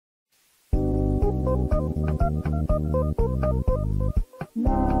Now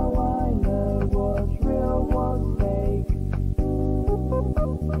I know what's real, what's fake.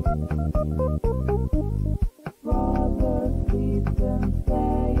 Rather sleep than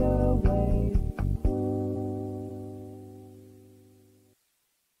stay awake.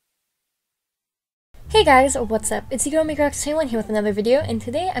 Hey guys, what's up? It's Raccoon Mikurocks21 here with another video, and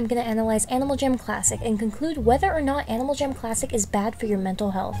today I'm gonna analyze Animaljam Classic and conclude whether or not Animaljam Classic is bad for your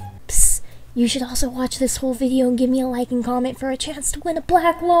mental health. Psst! You should also watch this whole video and give me a like and comment for a chance to win a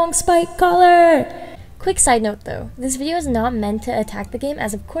black long spike collar! Quick side note though, this video is not meant to attack the game,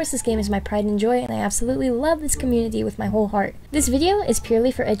 as of course this game is my pride and joy and I absolutely love this community with my whole heart. This video is purely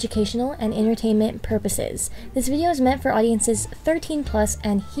for educational and entertainment purposes. This video is meant for audiences 13+,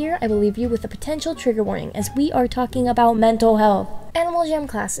 and here I will leave you with a potential trigger warning as we are talking about mental health. Animaljam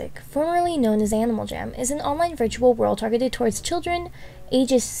Classic, formerly known as Animaljam, is an online virtual world targeted towards children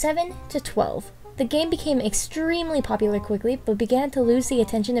ages 7 to 12. The game became extremely popular quickly, but began to lose the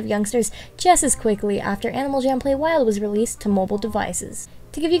attention of youngsters just as quickly after Animaljam Play Wild was released to mobile devices.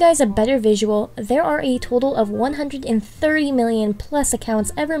 To give you guys a better visual, there are a total of 130 million plus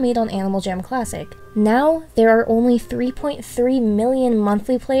accounts ever made on Animaljam Classic. Now, there are only 3.3 million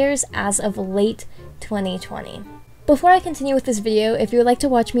monthly players as of late 2020. Before I continue with this video, if you would like to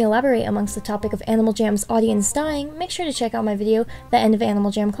watch me elaborate amongst the topic of Animaljam's audience dying, make sure to check out my video, The End of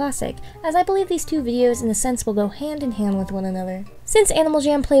Animaljam Classic, as I believe these two videos in a sense will go hand in hand with one another. Since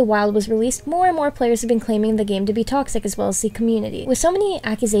Animaljam Play Wild was released, more and more players have been claiming the game to be toxic as well as the community. With so many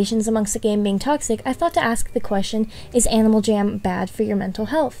accusations amongst the game being toxic, I thought to ask the question, is Animaljam bad for your mental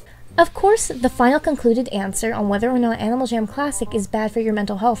health? Of course, the final concluded answer on whether or not Animaljam Classic is bad for your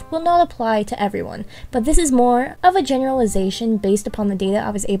mental health will not apply to everyone, but this is more of a generalization based upon the data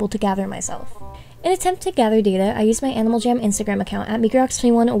I was able to gather myself. In an attempt to gather data, I used my Animaljam Instagram account at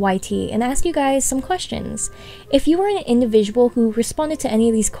Mikurocks21YT and asked you guys some questions. If you are an individual who responded to any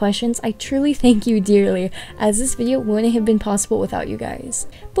of these questions, I truly thank you dearly, as this video wouldn't have been possible without you guys.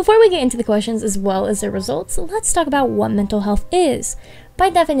 Before we get into the questions as well as their results, let's talk about what mental health is. By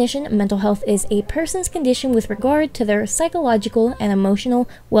definition, mental health is a person's condition with regard to their psychological and emotional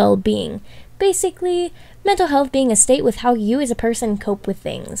well-being. Basically, mental health being a state with how you as a person cope with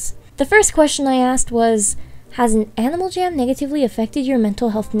things. The first question I asked was, has an Animaljam negatively affected your mental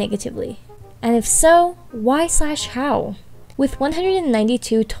health negatively? And if so, why/how? With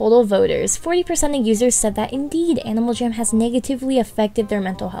 192 total voters, 40% of users said that indeed Animaljam has negatively affected their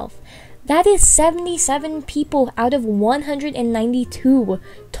mental health. That is 77 people out of 192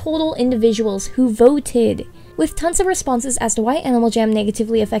 total individuals who voted. With tons of responses as to why Animaljam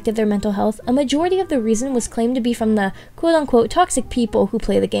negatively affected their mental health, a majority of the reason was claimed to be from the quote-unquote toxic people who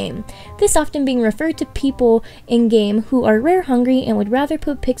play the game. This often being referred to people in-game who are rare hungry and would rather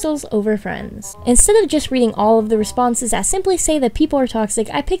put pixels over friends. Instead of just reading all of the responses that simply say that people are toxic,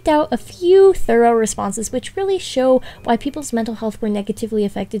 I picked out a few thorough responses which really show why people's mental health were negatively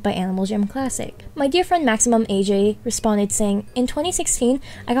affected by Animaljam Classic. My dear friend Maximum AJ responded saying, in 2016,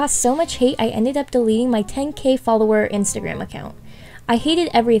 I got so much hate I ended up deleting my 10k follower Instagram account. I hated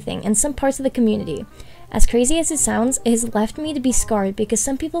everything and some parts of the community. As crazy as it sounds, it has left me to be scarred because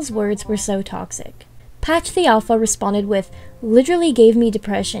some people's words were so toxic. Patch the Alpha responded with, literally gave me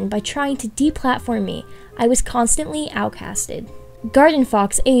depression by trying to deplatform me. I was constantly outcasted. Garden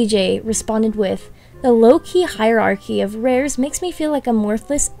Fox AJ responded with, the low-key hierarchy of rares makes me feel like I'm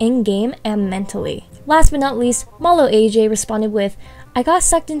worthless in-game and mentally. Last but not least, Malo AJ responded with, I got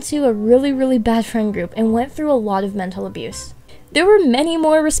sucked into a really bad friend group and went through a lot of mental abuse. There were many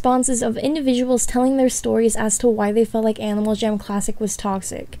more responses of individuals telling their stories as to why they felt like Animaljam Classic was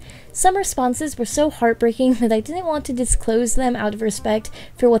toxic. Some responses were so heartbreaking that I didn't want to disclose them out of respect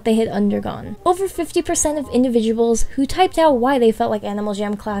for what they had undergone. Over 50% of individuals who typed out why they felt like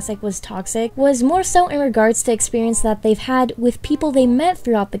Animaljam Classic was toxic was more so in regards to experience that they've had with people they met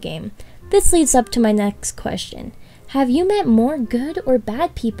throughout the game. This leads up to my next question. Have you met more good or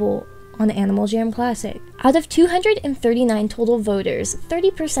bad people on Animaljam Classic? Out of 239 total voters,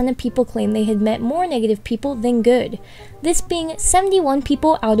 30% of people claim they had met more negative people than good, this being 71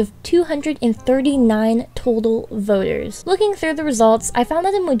 people out of 239 total voters. Looking through the results, I found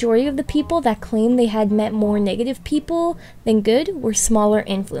that a majority of the people that claimed they had met more negative people than good were smaller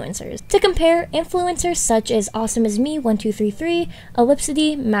influencers. To compare, influencers such as AwesomeAsMe1233,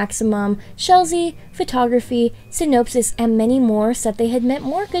 Ellipsity, Maximum, Shelzy, Photography, Synopsis, and many more said they had met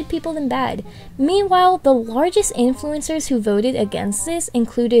more good people than bad. Meanwhile, the largest influencers who voted against this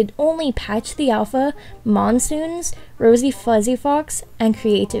included only Patch the Alpha, Monsoons, Rosie Fuzzy Fox, and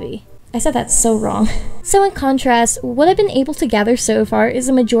Creativity. I said that so wrong. So in contrast, what I've been able to gather so far is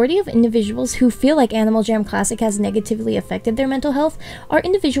a majority of individuals who feel like Animaljam Classic has negatively affected their mental health are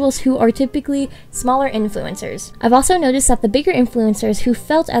individuals who are typically smaller influencers. I've also noticed that the bigger influencers who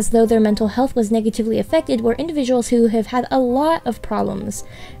felt as though their mental health was negatively affected were individuals who have had a lot of problems.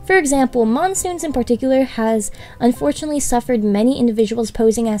 For example, Monsoons in particular has unfortunately suffered many individuals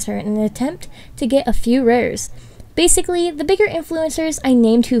posing as her in an attempt to get a few rares. Basically, the bigger influencers I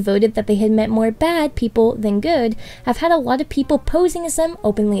named who voted that they had met more bad people than good have had a lot of people posing as them,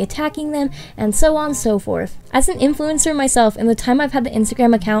 openly attacking them, and so on and so forth. As an influencer myself, in the time I've had the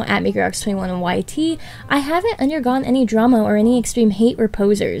Instagram account at Mikurocks21 YT, I haven't undergone any drama or any extreme hate or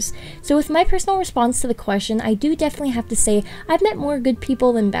posers. So with my personal response to the question, I do definitely have to say I've met more good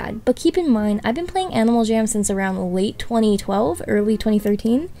people than bad, but keep in mind, I've been playing Animaljam since around late 2012, early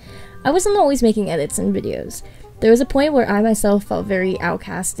 2013. I wasn't always making edits and videos. There was a point where I myself felt very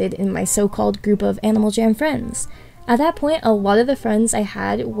outcasted in my so-called group of Animaljam friends. At that point, a lot of the friends I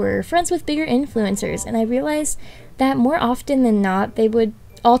had were friends with bigger influencers, and I realized that more often than not, they would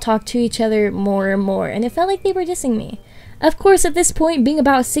all talk to each other more and more, and it felt like they were dissing me. Of course, at this point, being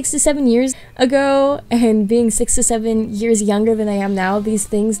about 6 to 7 years ago, and being 6 to 7 years younger than I am now, these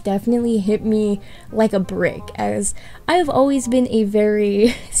things definitely hit me like a brick, as I have always been a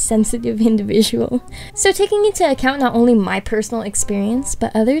very sensitive individual. So taking into account not only my personal experience,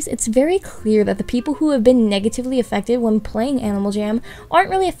 but others, it's very clear that the people who have been negatively affected when playing Animaljam aren't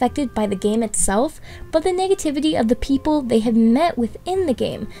really affected by the game itself, but the negativity of the people they have met within the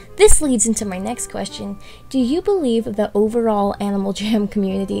game. This leads into my next question. Do you believe the overall Animaljam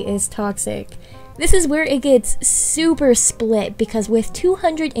community is toxic? This is where it gets super split, because with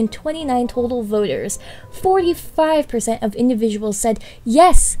 229 total voters, 45% of individuals said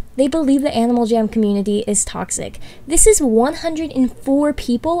yes, they believe the Animaljam community is toxic. This is 104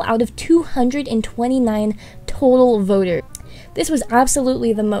 people out of 229 total voters. This was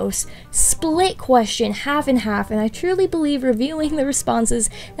absolutely the most split question, half and half, and I truly believe, reviewing the responses,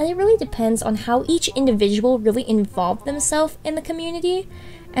 that it really depends on how each individual really involved themselves in the community.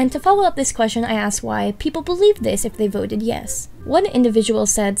 And to follow up this question, I asked why people believed this if they voted yes. One individual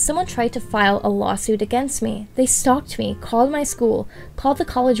said, someone tried to file a lawsuit against me. They stalked me, called my school, called the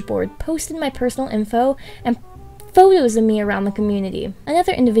college board, posted my personal info, and photos of me around the community.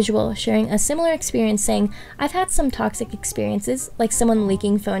 Another individual sharing a similar experience saying, I've had some toxic experiences, like someone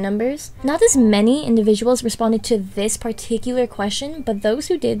leaking phone numbers. Not as many individuals responded to this particular question, but those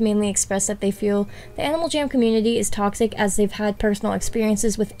who did mainly expressed that they feel the Animaljam community is toxic as they've had personal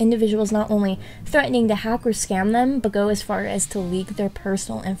experiences with individuals not only threatening to hack or scam them, but go as far as to leak their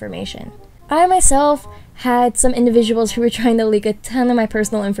personal information. I myself had some individuals who were trying to leak a ton of my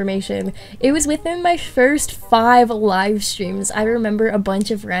personal information. It was within my first 5 live streams. I remember a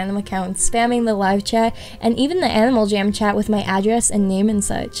bunch of random accounts spamming the live chat and even the Animaljam chat with my address and name and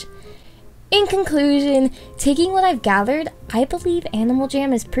such. In conclusion, taking what I've gathered, I believe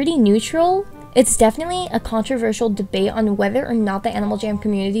Animaljam is pretty neutral. It's definitely a controversial debate on whether or not the Animaljam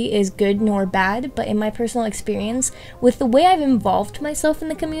community is good nor bad, but in my personal experience, with the way I've involved myself in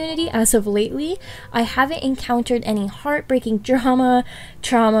the community as of lately, I haven't encountered any heartbreaking drama,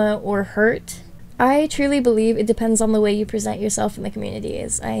 trauma, or hurt. I truly believe it depends on the way you present yourself in the community.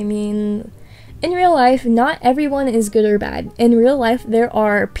 I mean, in real life, not everyone is good or bad. In real life, there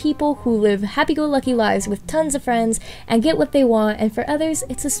are people who live happy-go-lucky lives with tons of friends and get what they want, and for others,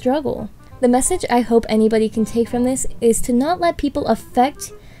 it's a struggle. The message I hope anybody can take from this is to not let people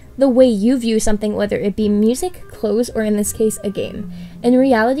affect the way you view something, whether it be music, clothes, or in this case, a game. In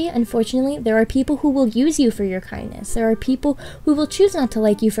reality, unfortunately, there are people who will use you for your kindness. There are people who will choose not to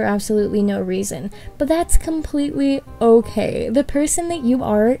like you for absolutely no reason. But that's completely okay. The person that you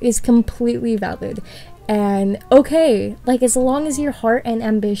are is completely valid. And okay, like as long as your heart and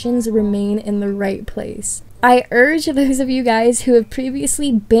ambitions remain in the right place. I urge those of you guys who have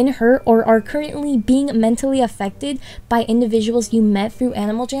previously been hurt or are currently being mentally affected by individuals you met through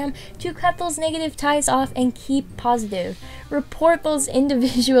Animaljam to cut those negative ties off and keep positive. Report those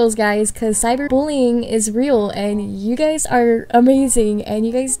individuals, guys, because cyberbullying is real and you guys are amazing and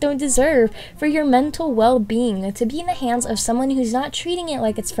you guys don't deserve for your mental well-being to be in the hands of someone who's not treating it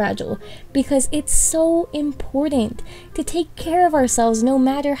like it's fragile, because it's so important to take care of ourselves no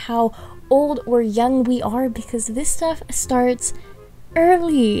matter how old or young we are, because this stuff starts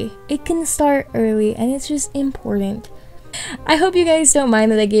early. It can start early and it's just important. I hope you guys don't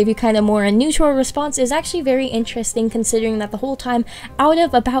mind that I gave you kind of more a neutral response. It's actually very interesting considering that the whole time, out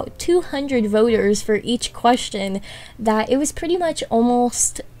of about 200 voters for each question, that it was pretty much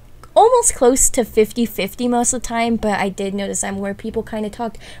almost almost close to 50-50 most of the time, but I did notice where people kind of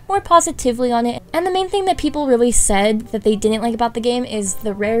talked more positively on it. And the main thing that people really said that they didn't like about the game is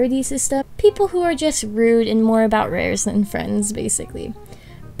the rarity system. People who are just rude and more about rares than friends, basically.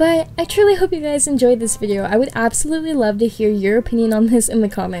 But I truly hope you guys enjoyed this video. I would absolutely love to hear your opinion on this in the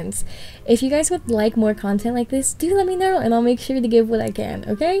comments. If you guys would like more content like this, do let me know and I'll make sure to give what I can,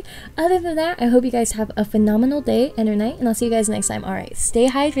 okay? Other than that, I hope you guys have a phenomenal day and or night, and I'll see you guys next time. Alright, stay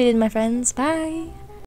hydrated, my friends. Bye!